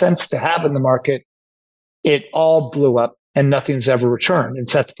made sense to have in the market, it all blew up and nothing's ever returned.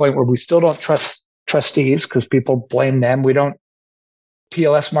 It's at the point where we still don't trust trustees because people blame them.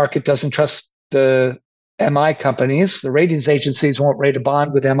 PLS market doesn't trust the MI companies. The ratings agencies won't rate a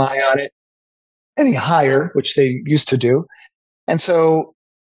bond with MI on it any higher, which they used to do. And so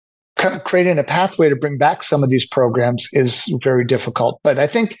creating a pathway to bring back some of these programs is very difficult. But I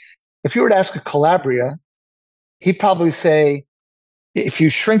think if you were to ask a Calabria, he'd probably say, if you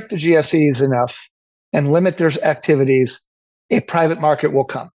shrink the GSEs enough and limit their activities, a private market will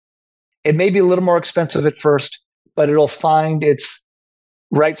come. It may be a little more expensive at first, but it'll find its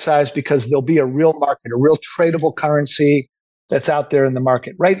right size because there'll be a real market, a real tradable currency that's out there in the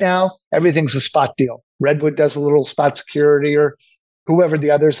market. Right now, everything's a spot deal. Redwood does a little spot security, or whoever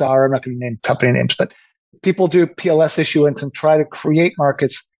the others are. I'm not going to name company names, but people do PLS issuance and try to create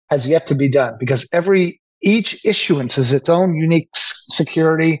markets has yet to be done because each issuance is its own unique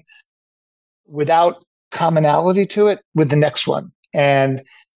security without commonality to it with the next one. And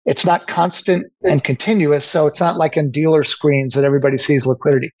it's not constant and continuous, so it's not like in dealer screens that everybody sees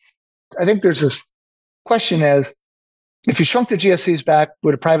liquidity. I think there's this question as, if you shrunk the GSEs back,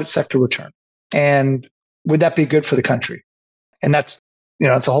 would a private sector return? And would that be good for the country? And that's,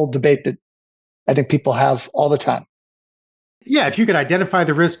 it's a whole debate that I think people have all the time. Yeah, if you could identify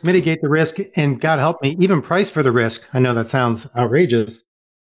the risk, mitigate the risk, and God help me, even price for the risk. I know that sounds outrageous.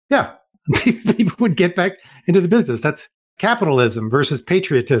 Yeah, people would get back into the business. That's capitalism versus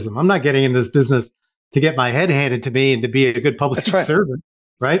patriotism. I'm not getting in this business to get my head handed to me and to be a good public servant,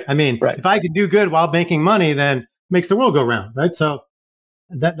 right? I mean, if I could do good while making money, then it makes the world go round, right? So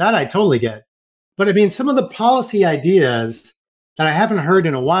that I totally get. But I mean, some of the policy ideas that I haven't heard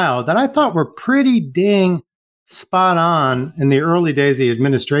in a while that I thought were pretty dang spot on in the early days of the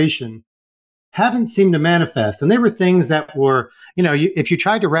administration haven't seemed to manifest. And they were things that were, if you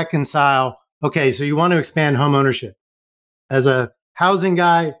tried to reconcile, okay, so you want to expand home ownership. As a housing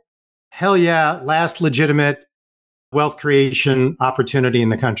guy, hell yeah, last legitimate wealth creation opportunity in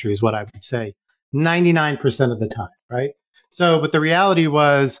the country is what I would say 99% of the time, right? So, but the reality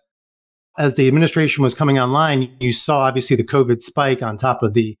was, as the administration was coming online, you saw obviously the COVID spike on top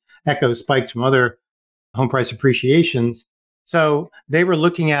of the echo spikes from other home price appreciations. So they were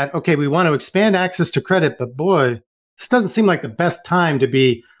looking at, okay, we want to expand access to credit, but boy, this doesn't seem like the best time to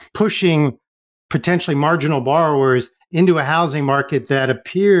be pushing potentially marginal borrowers into a housing market that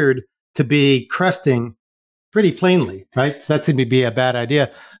appeared to be cresting pretty plainly, right? So that seemed to be a bad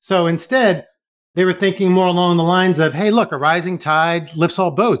idea. So instead, they were thinking more along the lines of, hey, look, a rising tide lifts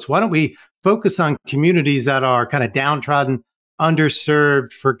all boats. Why don't we focus on communities that are kind of downtrodden,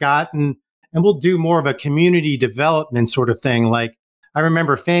 underserved, forgotten, and we'll do more of a community development sort of thing. Like I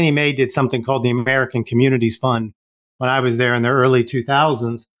remember Fannie Mae did something called the American Communities Fund when I was there in the early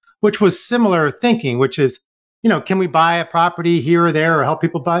 2000s, which was similar thinking, which is, can we buy a property here or there or help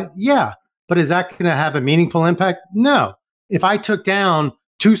people buy? Yeah. But is that going to have a meaningful impact? No. If I took down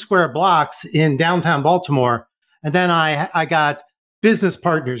 2 square blocks in downtown Baltimore, and then I got business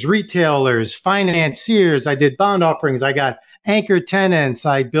partners, retailers, financiers, I did bond offerings, I got anchor tenants,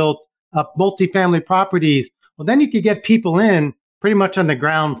 I built up multifamily properties. Well, then you could get people in pretty much on the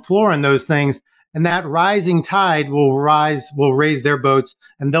ground floor in those things. And that rising tide will raise their boats,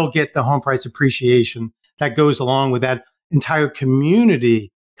 and they'll get the home price appreciation that goes along with that entire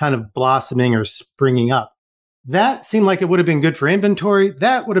community kind of blossoming or springing up. That seemed like it would have been good for inventory.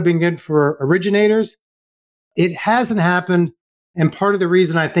 That would have been good for originators. It hasn't happened. And part of the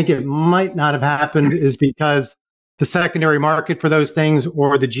reason I think it might not have happened is because the secondary market for those things,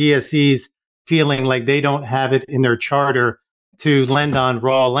 or the GSEs feeling like they don't have it in their charter to lend on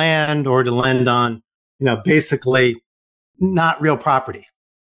raw land or to lend on, basically not real property.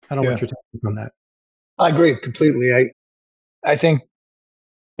 I don't know what you're talking from that. I agree completely. I think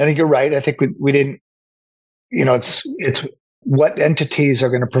you're right. I think we didn't, it's what entities are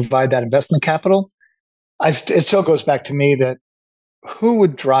going to provide that investment capital. It still goes back to me that who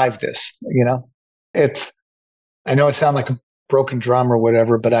would drive this? I know it sounds like a broken drum or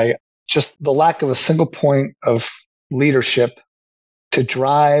whatever, but just the lack of a single point of leadership to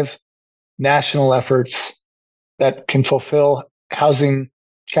drive national efforts that can fulfill housing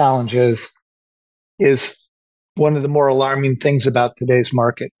challenges is one of the more alarming things about today's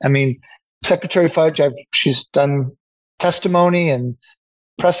market. I mean, Secretary Fudge, she's done testimony and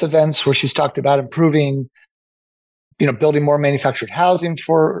press events where she's talked about improving, building more manufactured housing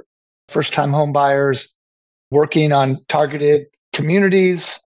for first-time home buyers, working on targeted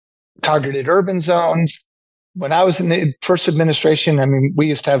communities, targeted urban zones. When I was in the first administration, I mean, we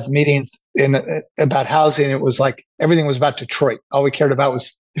used to have meetings about housing. It was like everything was about Detroit. All we cared about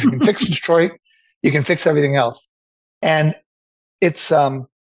was if you can fix Detroit, you can fix everything else. And it's,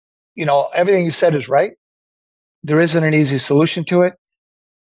 everything you said is right. There isn't an easy solution to it.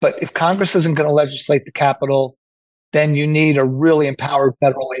 But if Congress isn't going to legislate the capital, then you need a really empowered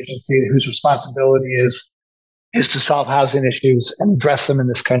federal agency whose responsibility is to solve housing issues and address them in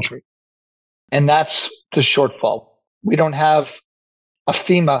this country. And that's the shortfall. We don't have a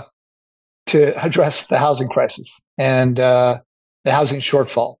FEMA to address the housing crisis and the housing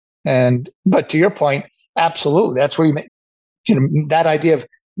shortfall. But to your point, absolutely, that's where that idea of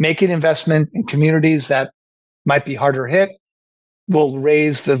making investment in communities that might be harder hit will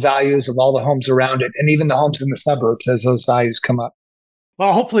raise the values of all the homes around it, and even the homes in the suburbs as those values come up.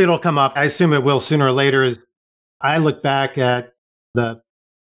 Well, hopefully it'll come up. I assume it will sooner or later. As I look back at the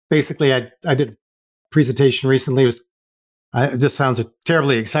basically, I did a presentation recently. This sounds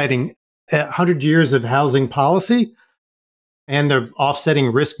terribly exciting. 100 years of housing policy and the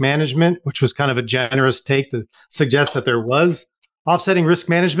offsetting risk management, which was kind of a generous take to suggest that there was offsetting risk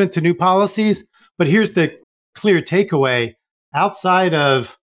management to new policies. But here's the clear takeaway: outside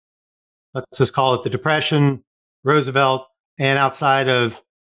of, let's just call it the Depression, Roosevelt, and outside of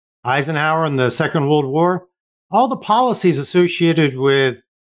Eisenhower and the Second World War, all the policies associated with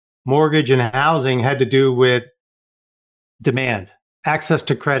mortgage and housing had to do with demand, access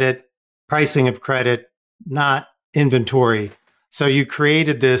to credit, pricing of credit, not inventory. So you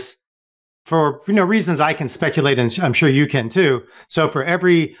created this for reasons I can speculate, and I'm sure you can too. So for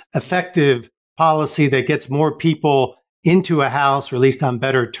every effective policy that gets more people into a house, or at least on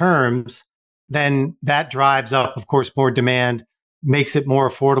better terms, then that drives up, of course, more demand, makes it more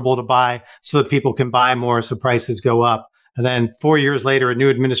affordable to buy so that people can buy more, so prices go up. And then 4 years later, a new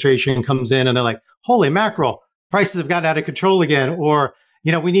administration comes in and they're like, holy mackerel, prices have gotten out of control again, or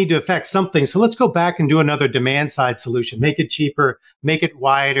we need to affect something. So let's go back and do another demand side solution, make it cheaper, make it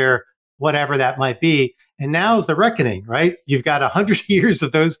wider, whatever that might be. And now is the reckoning, right? You've got 100 years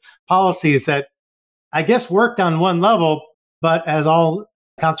of those policies that I guess worked on one level, but as all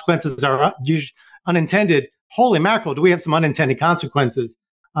consequences are unintended, holy mackerel, do we have some unintended consequences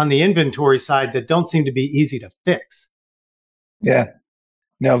on the inventory side that don't seem to be easy to fix? Yeah,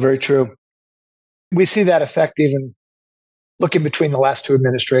 no, very true. We see that effect even looking between the last two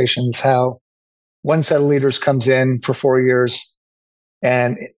administrations, how one set of leaders comes in for 4 years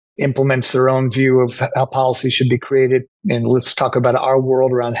and implements their own view of how policy should be created. And let's talk about our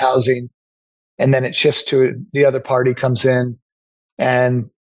world around housing. And then it shifts to the other party comes in, and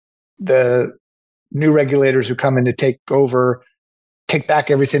the new regulators who come in to take over, take back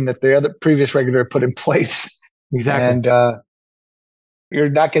everything that the other previous regulator put in place. Exactly. And you're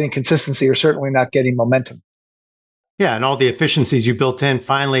not getting consistency. You're certainly not getting momentum. Yeah, and all the efficiencies you built in,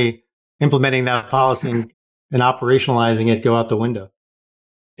 finally implementing that policy and operationalizing it go out the window.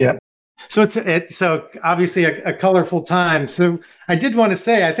 Yeah. So so obviously a colorful time. So I did want to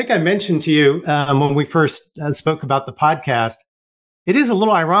say, I think I mentioned to you when we first spoke about the podcast, it is a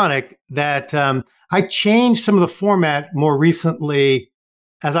little ironic that I changed some of the format more recently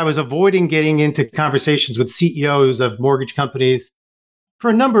as I was avoiding getting into conversations with CEOs of mortgage companies for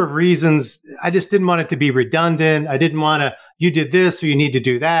a number of reasons. I just didn't want it to be redundant. I didn't want to, you did this, so you need to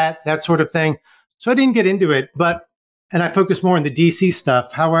do that sort of thing. So I didn't get into it, and I focused more on the DC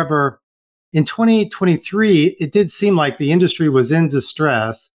stuff. However, in 2023, it did seem like the industry was in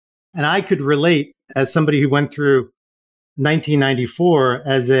distress, and I could relate as somebody who went through 1994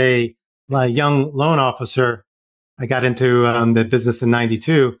 as a young loan officer. I got into the business in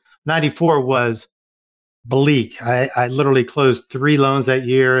 92. 94 was bleak. I literally closed 3 loans that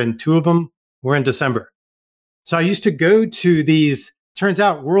year, and 2 of them were in December. So I used to go to these, turns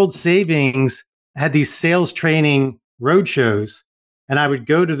out World Savings had these sales training roadshows, and I would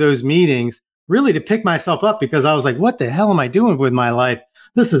go to those meetings really to pick myself up, because I was like, what the hell am I doing with my life?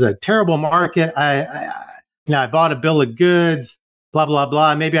 This is a terrible market. I bought a bill of goods, blah, blah,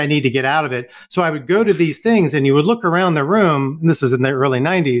 blah. Maybe I need to get out of it. So I would go to these things, and you would look around the room, and this is in the early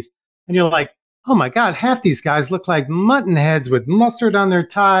 90s, and you're like, oh my God, half these guys look like mutton heads with mustard on their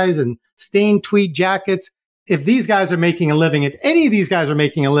ties and stained tweed jackets. If these guys are making a living, if any of these guys are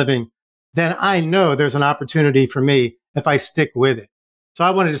making a living, then I know there's an opportunity for me if I stick with it. So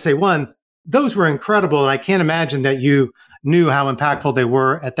I wanted to say, one, those were incredible, and I can't imagine that you knew how impactful they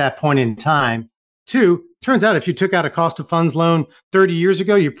were at that point in time. 2, turns out if you took out a cost of funds loan 30 years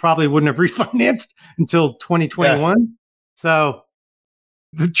ago, you probably wouldn't have refinanced until 2021. Yeah. So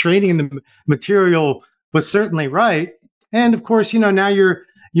the training and the material was certainly right. And of course, now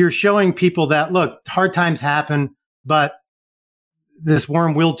you're showing people that, look, hard times happen, but this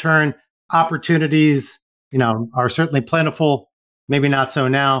worm will turn. Opportunities, are certainly plentiful. Maybe not so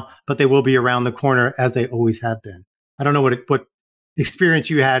now, but they will be around the corner, as they always have been. I don't know what experience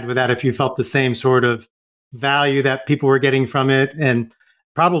you had with that, if you felt the same sort of value that people were getting from it, and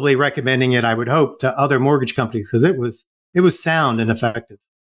probably recommending it, I would hope, to other mortgage companies, because it was sound and effective.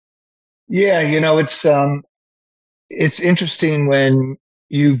 Yeah, it's interesting when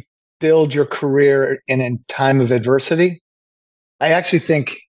you build your career in a time of adversity. I actually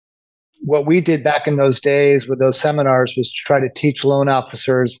think what we did back in those days with those seminars was to try to teach loan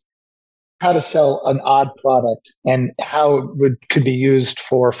officers how to sell an odd product and how it could be used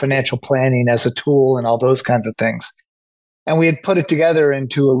for financial planning as a tool and all those kinds of things. And we had put it together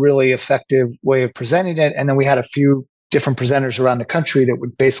into a really effective way of presenting it. And then we had a few different presenters around the country that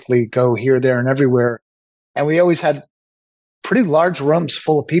would basically go here, there, and everywhere. And we always had pretty large rooms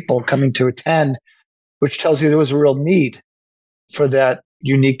full of people coming to attend, which tells you there was a real need for that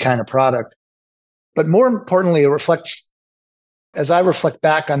unique kind of product. But more importantly, it reflects, as I reflect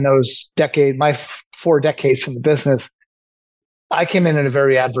back on those decades, my 4 decades in the business, I came in at a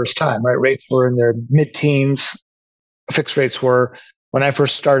very adverse time, right? Rates were in their mid-teens. Fixed rates were when I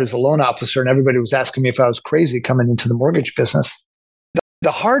first started as a loan officer, and everybody was asking me if I was crazy coming into the mortgage business.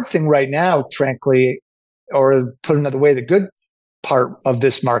 The hard thing right now, frankly, or put another way, the good part of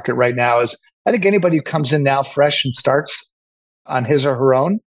this market right now is I think anybody who comes in now fresh and starts on his or her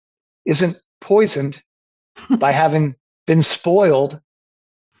own isn't poisoned by having been spoiled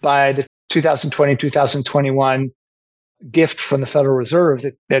by the 2020, 2021 gift from the Federal Reserve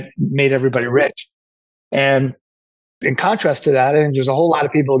that made everybody rich. And in contrast to that, and there's a whole lot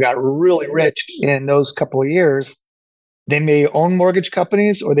of people who got really rich in those couple of years. They may own mortgage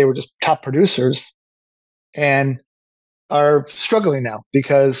companies or they were just top producers and are struggling now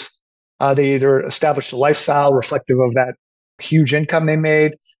because they either established a lifestyle reflective of that huge income they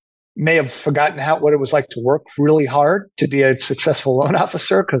made, may have forgotten what it was like to work really hard to be a successful loan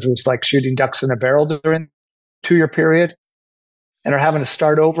officer because it was like shooting ducks in a barrel during a 2-year period, and are having to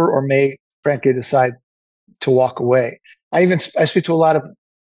start over, or may frankly decide to walk away. I speak to a lot of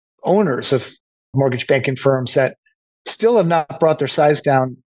owners of mortgage banking firms that still have not brought their size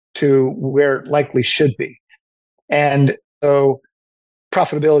down to where it likely should be. And so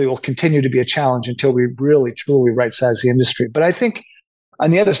profitability will continue to be a challenge until we really, truly right-size the industry. But I think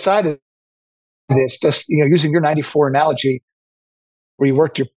on the other side of this, just using your 94 analogy, where you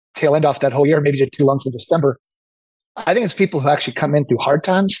worked your tail end off that whole year, maybe did 2 loans in December, I think it's people who actually come in through hard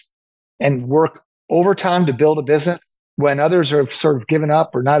times and work overtime to build a business when others are sort of given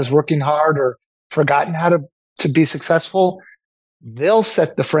up or not as working hard or forgotten how to be successful. They'll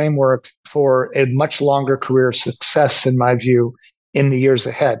set the framework for a much longer career of success, in my view, in the years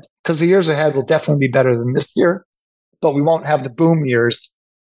ahead. Because the years ahead will definitely be better than this year, but we won't have the boom years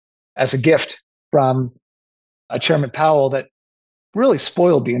as a gift from Chairman Powell that really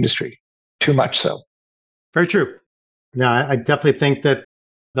spoiled the industry too much so. Very true. Now, I definitely think that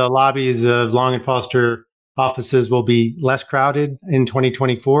the lobbies of Long and Foster offices will be less crowded in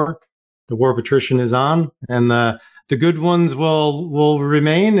 2024. The war of attrition is on, and the good ones will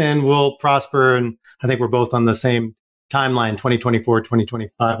remain and will prosper. And I think we're both on the same timeline. 2024,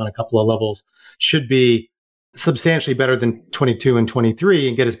 2025 on a couple of levels should be substantially better than 22 and 23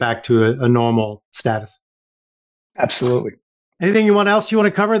 and get us back to a normal status. Absolutely. Anything else you want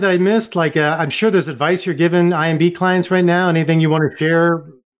to cover that I missed? Like, I'm sure there's advice you're giving IMB clients right now. Anything you want to share?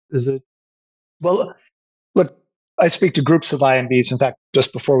 Is it? Well, look, I speak to groups of IMBs. In fact,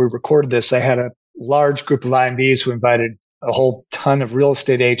 just before we recorded this, I had a large group of IMBs who invited a whole ton of real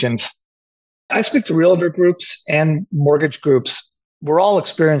estate agents. I speak to realtor groups and mortgage groups. We're all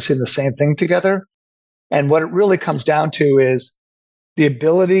experiencing the same thing together. And what it really comes down to is the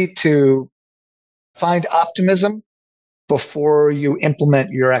ability to find optimism before you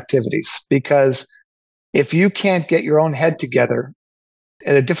implement your activities. Because if you can't get your own head together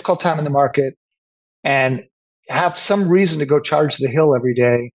at a difficult time in the market and have some reason to go charge the hill every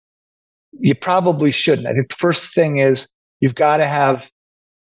day, you probably shouldn't. I think the first thing is you've got to have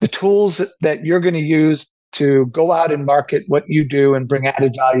the tools that you're going to use to go out and market what you do and bring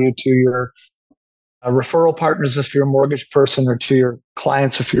added value to your referral partners if you're a mortgage person, or to your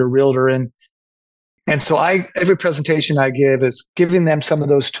clients if you're a realtor. And so every presentation I give is giving them some of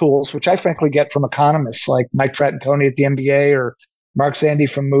those tools, which I frankly get from economists like Mike Trattantoni at the MBA, or Mark Zandi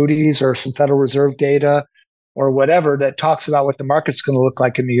from Moody's, or some Federal Reserve data, or whatever that talks about what the market's going to look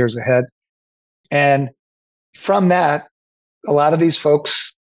like in the years ahead. And from that, a lot of these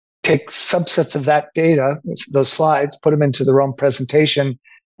folks take subsets of that data, those slides, put them into their own presentation,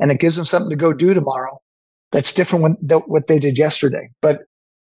 and it gives them something to go do tomorrow that's different than what they did yesterday. But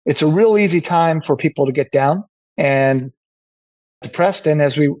it's a real easy time for people to get down and depressed. And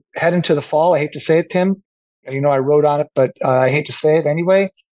as we head into the fall, I hate to say it, Tim, I wrote on it, but I hate to say it anyway.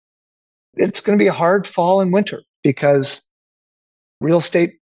 It's going to be a hard fall and winter because real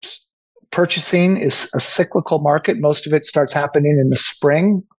estate purchasing is a cyclical market. Most of it starts happening in the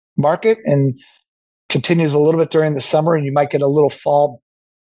spring market and continues a little bit during the summer, and you might get a little fall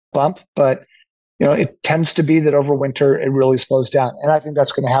bump, but it tends to be that over winter, it really slows down. And I think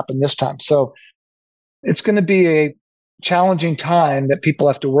that's going to happen this time. So it's going to be a challenging time that people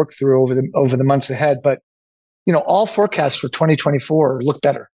have to work through over the months ahead. But all forecasts for 2024 look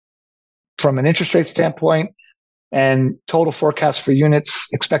better from an interest rate standpoint, and total forecast for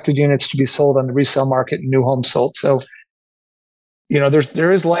expected units to be sold on the resale market and new homes sold. So,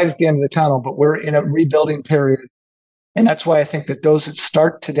 there is light at the end of the tunnel, but we're in a rebuilding period. And that's why I think that those that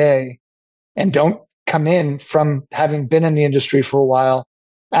start today and don't come in from having been in the industry for a while,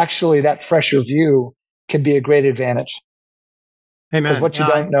 actually that fresher view can be a great advantage. Hey, man. Because what you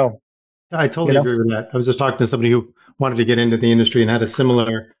don't know. I totally agree with that. I was just talking to somebody who wanted to get into the industry and had a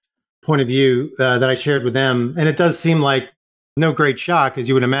similar point of view that I shared with them. And it does seem like no great shock, as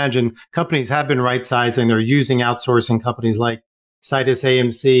you would imagine. Companies have been right sizing. They're using outsourcing companies like Citus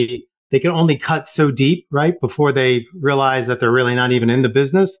AMC. They can only cut so deep, right, before they realize that they're really not even in the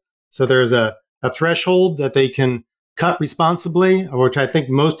business. So there's a threshold that they can cut responsibly, which I think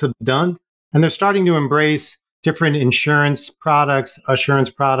most have done. And they're starting to embrace different insurance products, assurance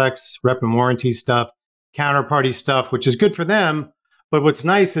products, rep and warranty stuff, counterparty stuff, which is good for them. But what's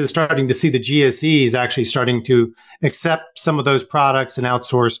nice is starting to see the GSEs actually starting to accept some of those products and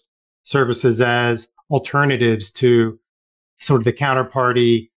outsourced services as alternatives to sort of the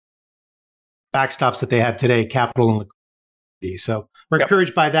counterparty backstops that they have today, capital and liquidity. So we're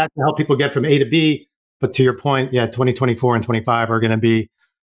encouraged by that to help people get from A to B. But to your point, 2024 and 25 are going to be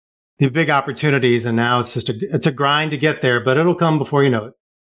the big opportunities. And now it's a grind to get there, but it'll come before you know it.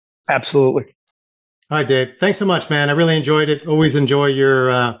 Absolutely. All right, Dave. Thanks so much, man. I really enjoyed it. Always enjoy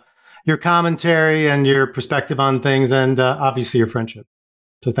your commentary and your perspective on things, and obviously your friendship.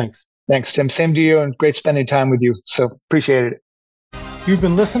 So thanks. Thanks, Tim. Same to you, and great spending time with you. So appreciate it. You've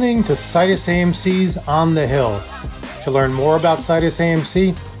been listening to Citus AMC's On the Hill. To learn more about Citus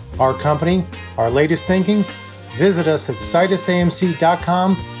AMC, our company, our latest thinking, visit us at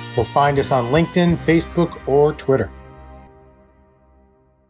citusamc.com or find us on LinkedIn, Facebook, or Twitter.